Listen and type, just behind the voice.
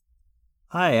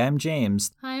Hi, I'm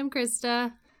James. Hi, I'm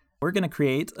Krista. We're going to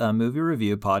create a movie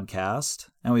review podcast,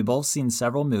 and we've both seen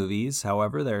several movies.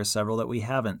 However, there are several that we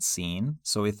haven't seen,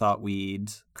 so we thought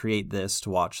we'd create this to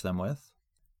watch them with.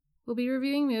 We'll be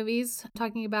reviewing movies,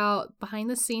 talking about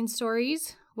behind-the-scenes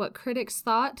stories, what critics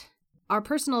thought, our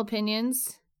personal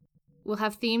opinions. We'll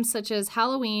have themes such as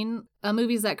Halloween,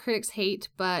 movies that critics hate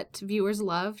but viewers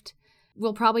loved.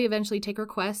 We'll probably eventually take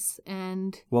requests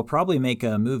and... We'll probably make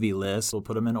a movie list. We'll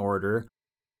put them in order.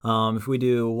 If we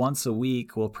do once a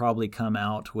week, we'll probably come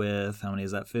out with, how many is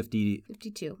that, 50?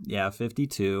 52. Yeah,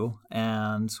 52.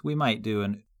 And we might do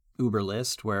an Uber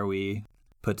list where we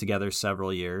put together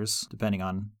several years, depending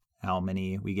on how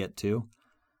many we get to.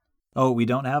 Oh, we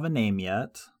don't have a name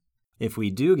yet. If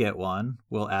we do get one,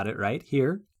 we'll add it right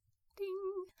here.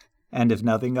 Ding. And if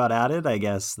nothing got added, I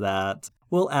guess that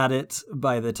we'll add it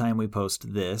by the time we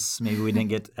post this. Maybe we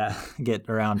didn't get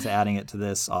around to adding it to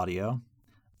this audio.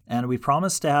 And we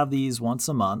promise to have these once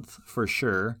a month for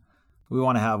sure. We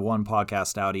want to have one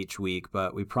podcast out each week,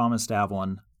 but we promise to have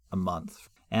one a month.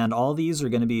 And all these are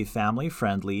going to be family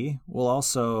friendly. We'll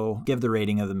also give the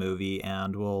rating of the movie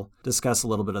and we'll discuss a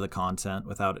little bit of the content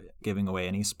without giving away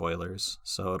any spoilers.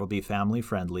 So it'll be family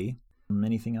friendly.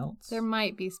 Anything else? There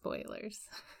might be spoilers.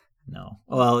 No.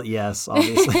 Well, yes,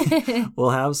 obviously. We'll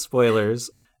have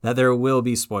spoilers. That there will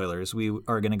be spoilers. We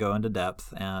are going to go into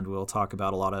depth and we'll talk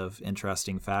about a lot of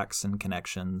interesting facts and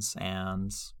connections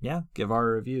and, yeah, give our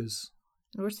reviews.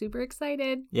 We're super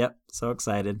excited. Yep, so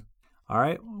excited. All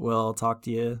right, we'll talk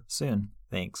to you soon.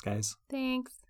 Thanks, guys. Thanks.